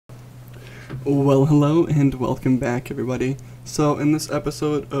Well, hello and welcome back, everybody. So in this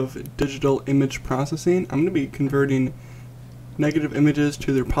episode of digital image processing, I'm going to be converting negative images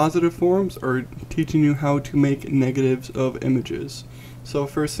to their positive forms, or teaching you how to make negatives of images. So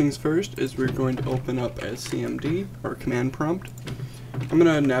first things first is we're going to open up a CMD, or command prompt. I'm going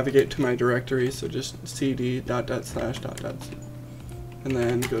to navigate to my directory, so just cd .. and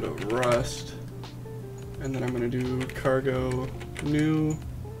then go to Rust, and then I'm going to do cargo new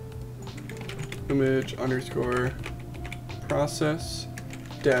image underscore process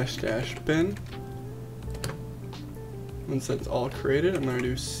 -- bin. Once that's all created, I'm going to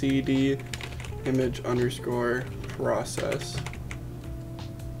do cd image underscore process,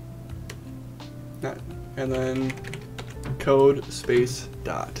 and then code space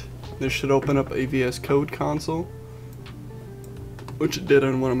dot. This should open up a VS Code console, which it did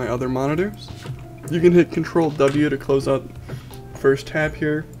on one of my other monitors. You can hit Control W to close out the first tab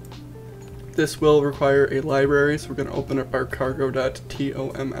here. This will require a library, so we're going to open up our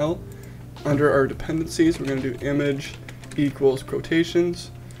cargo.toml. Under our dependencies, we're going to do image equals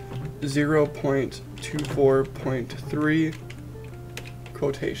quotations 0.24.3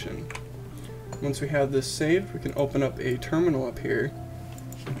 quotation. Once we have this saved, we can open up a terminal up here,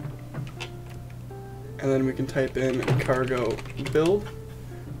 and then we can type in cargo build.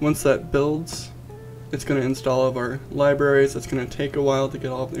 Once that builds, it's going to install all of our libraries. It's going to take a while to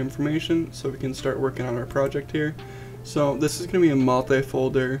get all of the information so we can start working on our project here. So this is going to be a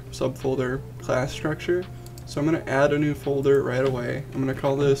multi-folder, subfolder class structure. So I'm going to add a new folder right away. I'm going to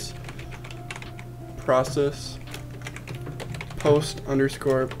call this process post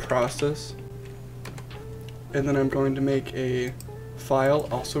underscore process. And then I'm going to make a file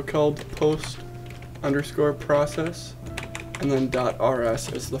also called post underscore process, and then .rs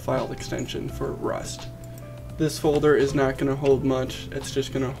is the file extension for Rust. This folder is not going to hold much. It's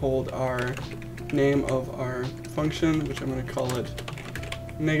just going to hold our name of our function, which I'm going to call it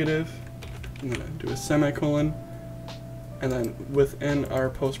negative. I'm going to do a semicolon, and then within our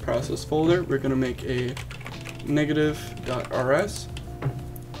post process folder, we're going to make a negative.rs.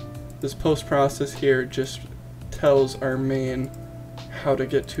 This post process here just tells our main how to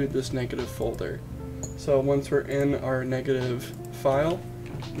get to this negative folder. So once we're in our negative file,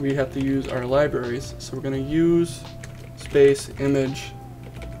 we have to use our libraries. So we're going to use space image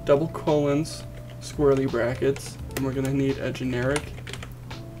double colons squirrely brackets, and we're going to need a generic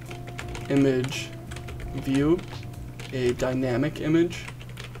image view, a dynamic image,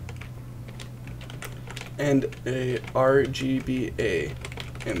 and a RGBA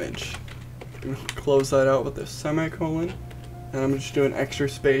image. Close that out with a semicolon, and I'm just doing extra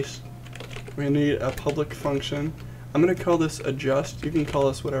space. We need a public function. I'm going to call this adjust. You can call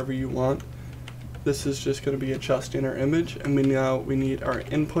this whatever you want. This is just going to be adjusting our image, and we need our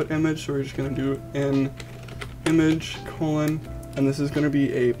input image, so we're just going to do in image colon, and this is going to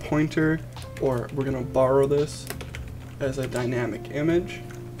be a pointer, or we're going to borrow this as a dynamic image,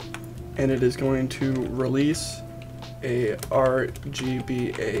 and it is going to release a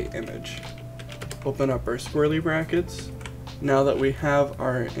RGBA image. Open up our squirrely brackets. Now that we have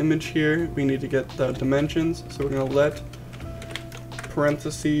our image here, we need to get the dimensions, so we're going to let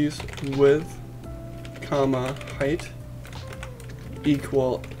parentheses width, comma, height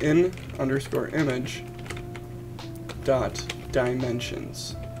equal in underscore image dot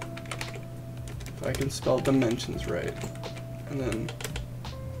dimensions. If I can spell dimensions right, and then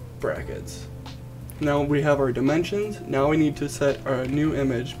brackets. Now we have our dimensions. Now we need to set our new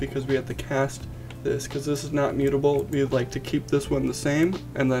image, because we have to cast this, because this is not mutable. We'd like to keep this one the same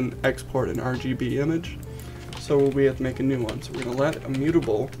and then export an RGB image, so we have to make a new one. So we're going to let a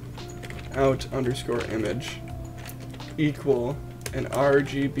mutable out underscore image equal an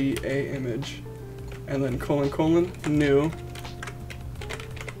RGBA image, and then colon colon new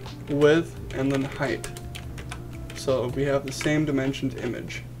width, and then height, so we have the same dimensioned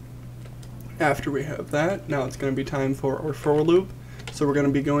image. After we have that, now it's going to be time for our for loop. So we're going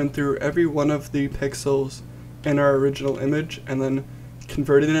to be going through every one of the pixels in our original image and then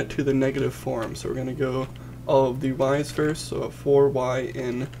converting it to the negative form. So we're going to go all of the y's first, so for y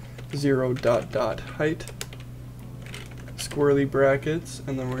in 0 dot dot height, squirrely brackets,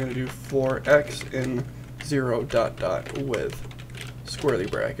 and then we're going to do for x in 0 dot dot width,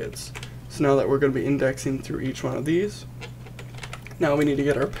 squirrely brackets. So now that we're going to be indexing through each one of these, now we need to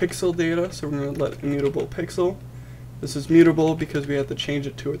get our pixel data, so we're going to let immutable pixel. This is mutable because we have to change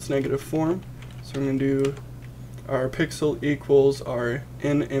it to its negative form. So we're going to do our pixel equals our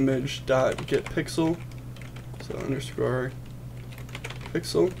inImage.getPixel. So underscore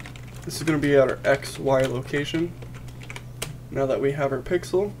pixel. This is going to be at our XY location. Now that we have our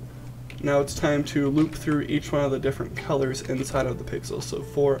pixel, Now it's time to loop through each one of the different colors inside of the pixel. So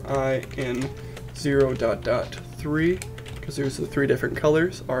for I in 0.3, because there's the 3 different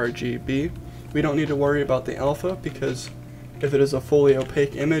colors, RGB. We don't need to worry about the alpha, because if it is a fully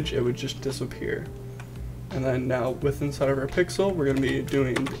opaque image, it would just disappear. And then now with inside of our pixel, we're going to be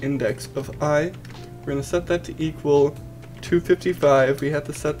doing the index of I. We're going to set that to equal 255. We have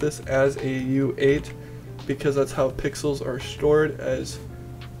to set this as a U8 because that's how pixels are stored, as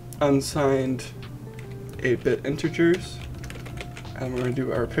unsigned 8-bit integers. And we're going to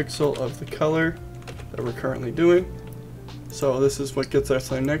do our pixel of the color that we're currently doing. So this is what gets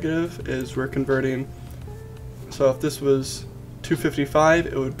us our negative, is we're converting. So if this was 255,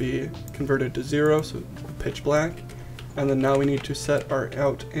 it would be converted to 0, so pitch black. And then now we need to set our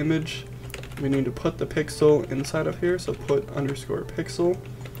out image. We need to put the pixel inside of here, so put underscore pixel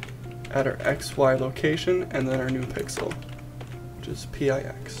at our XY location, and then our new pixel, which is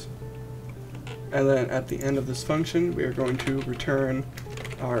PIX. And then at the end of this function, we are going to return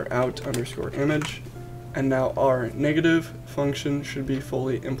our out underscore image, and now our negative function should be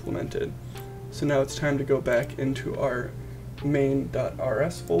fully implemented. So now it's time to go back into our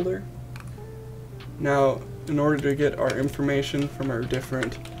main.rs folder. Now, in order to get our information from our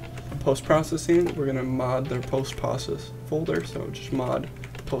different post-processing, we're going to mod the post-process folder, so just mod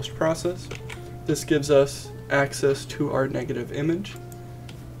post-process. This gives us access to our negative image.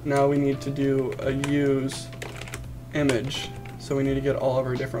 Now we need to do a use image, so we need to get all of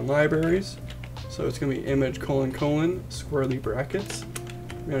our different libraries. So it's going to be image : squirrely brackets.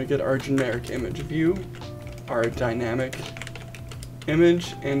 We're going to get our generic image view, our dynamic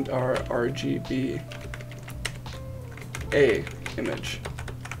image, and our RGB A image.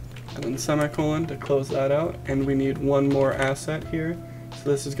 And then semicolon to close that out, and we need one more asset here. So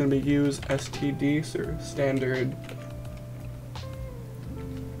this is going to be use std, so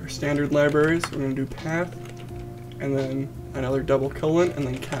standard libraries. We're going to do path, and then another double colon, and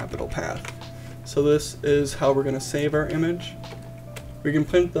then capital path. So this is how we're going to save our image. We can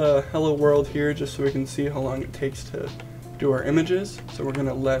print the hello world here just so we can see how long it takes to do our images. So we're going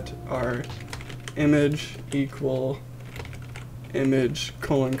to let our image equal image :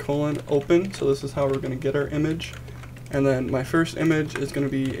 open. So this is how we're going to get our image. And then my first image is going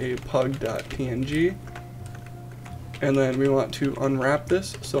to be a pug.png. And then we want to unwrap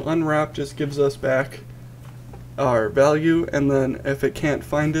this. So unwrap just gives us back our value, and then if it can't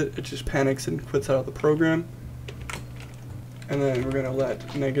find it, it just panics and quits out of the program. And then we're going to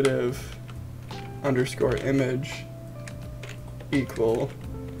let negative underscore image equal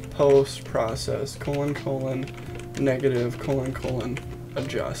post process : negative :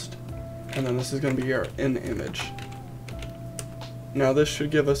 adjust. And then this is going to be our in image. Now this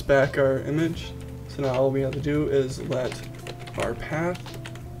should give us back our image. So now all we have to do is let our path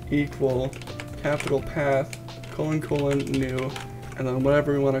equal capital path : new, and then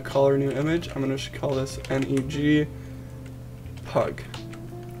whatever we want to call our new image. I'm going to call this neg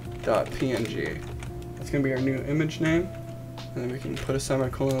pug.png. That's going to be our new image name, and then we can put a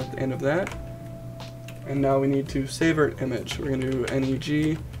semicolon at the end of that. And now we need to save our image. We're going to do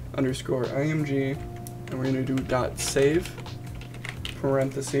neg underscore img, and we're going to do .save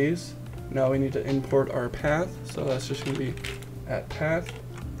parentheses. Now we need to import our path, so that's just going to be at path,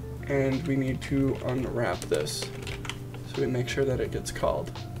 and we need to unwrap this so we make sure that it gets called.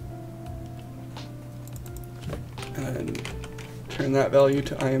 And then turn that value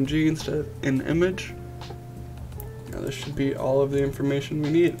to img instead of in image. Now this should be all of the information we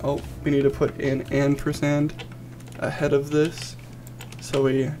need. Oh, we need to put in ampersand ahead of this so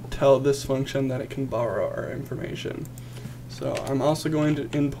we tell this function that it can borrow our information. So I'm also going to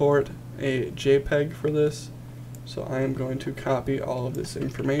import a JPEG for this. So I am going to copy all of this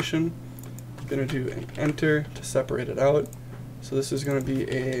information. I'm going to do an enter to separate it out. So this is going to be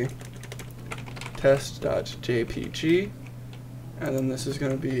a test.jpg, and then this is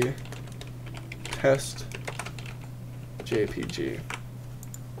going to be test.jpg.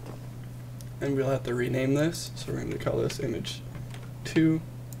 And we'll have to rename this. So we're going to call this image 2,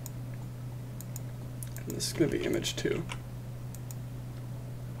 and this is going to be image 2.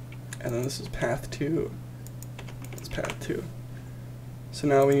 And then this is path 2. It's path 2. So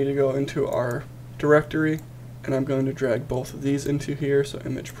now we need to go into our directory, and I'm going to drag both of these into here, so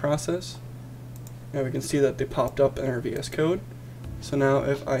image process. Now we can see that they popped up in our VS Code. So now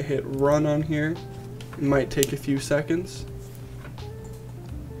if I hit run on here, it might take a few seconds.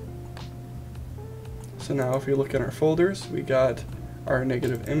 So now if we look in our folders, we got our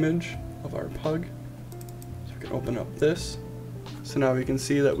negative image of our pug. So we can open up this. So now we can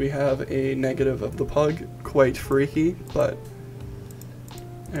see that we have a negative of the pug. Quite freaky, but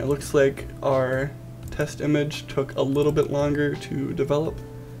And it looks like our test image took a little bit longer to develop.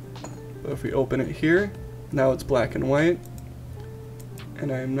 But if we open it here, now it's black and white.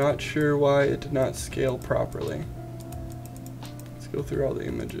 And I'm not sure why it did not scale properly. Let's go through all the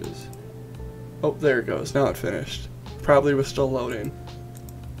images. Oh, there it goes. Now it finished. Probably was still loading.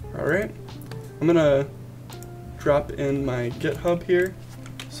 Alright. I'm gonna drop in my GitHub here.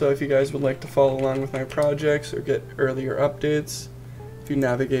 So if you guys would like to follow along with my projects or get earlier updates, if you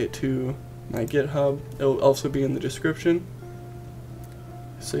navigate to my GitHub, it will also be in the description.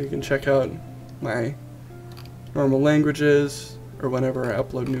 So you can check out my normal languages, or whenever I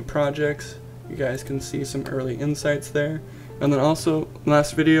upload new projects, you guys can see some early insights there. And then also,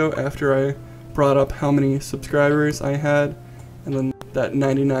 last video, after I brought up how many subscribers I had, and then that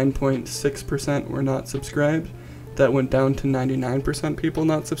 99.6% were not subscribed, that went down to 99% people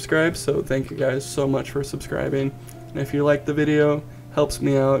not subscribed, so thank you guys so much for subscribing. And if you like the video, helps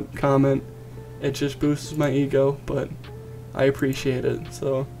me out, comment, it just boosts my ego, but I appreciate it.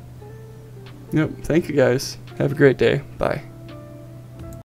 So, yep, thank you guys. Have a great day. Bye.